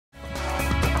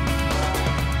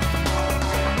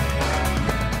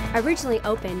Originally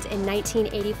opened in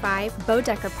 1985,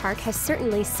 Boedekker Park has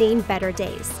certainly seen better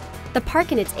days. The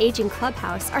park and its aging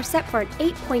clubhouse are set for an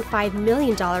 $8.5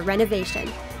 million renovation,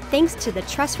 thanks to the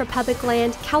Trust for Public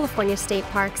Land, California State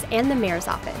Parks, and the Mayor's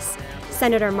Office.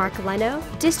 Senator Mark Leno,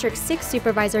 District 6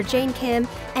 Supervisor Jane Kim,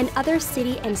 and other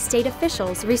city and state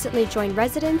officials recently joined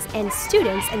residents and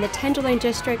students in the Tenderloin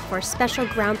District for a special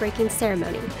groundbreaking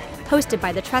ceremony, hosted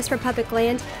by the Trust for Public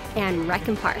Land and Rec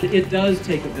and Park. It does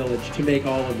take a village to make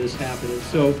all of this happen, and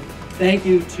so thank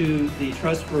you to the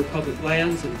Trust for Public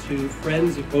Lands and to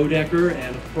Friends of Boeddeker,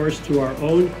 and of course to our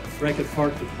own Rec and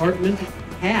Park department.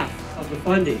 Half of the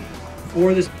funding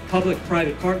for this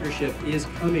public-private partnership is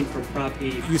coming from Prop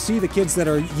E. You see the kids that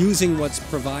are using what's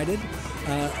provided,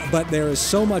 but there is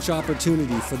so much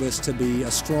opportunity for this to be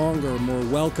a stronger, more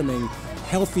welcoming,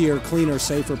 healthier, cleaner,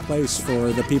 safer place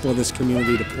for the people of this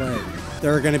community to play.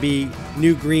 There are going to be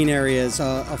new green areas,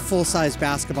 a full-size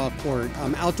basketball court,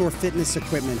 outdoor fitness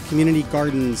equipment, community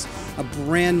gardens, a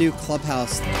brand new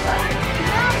clubhouse.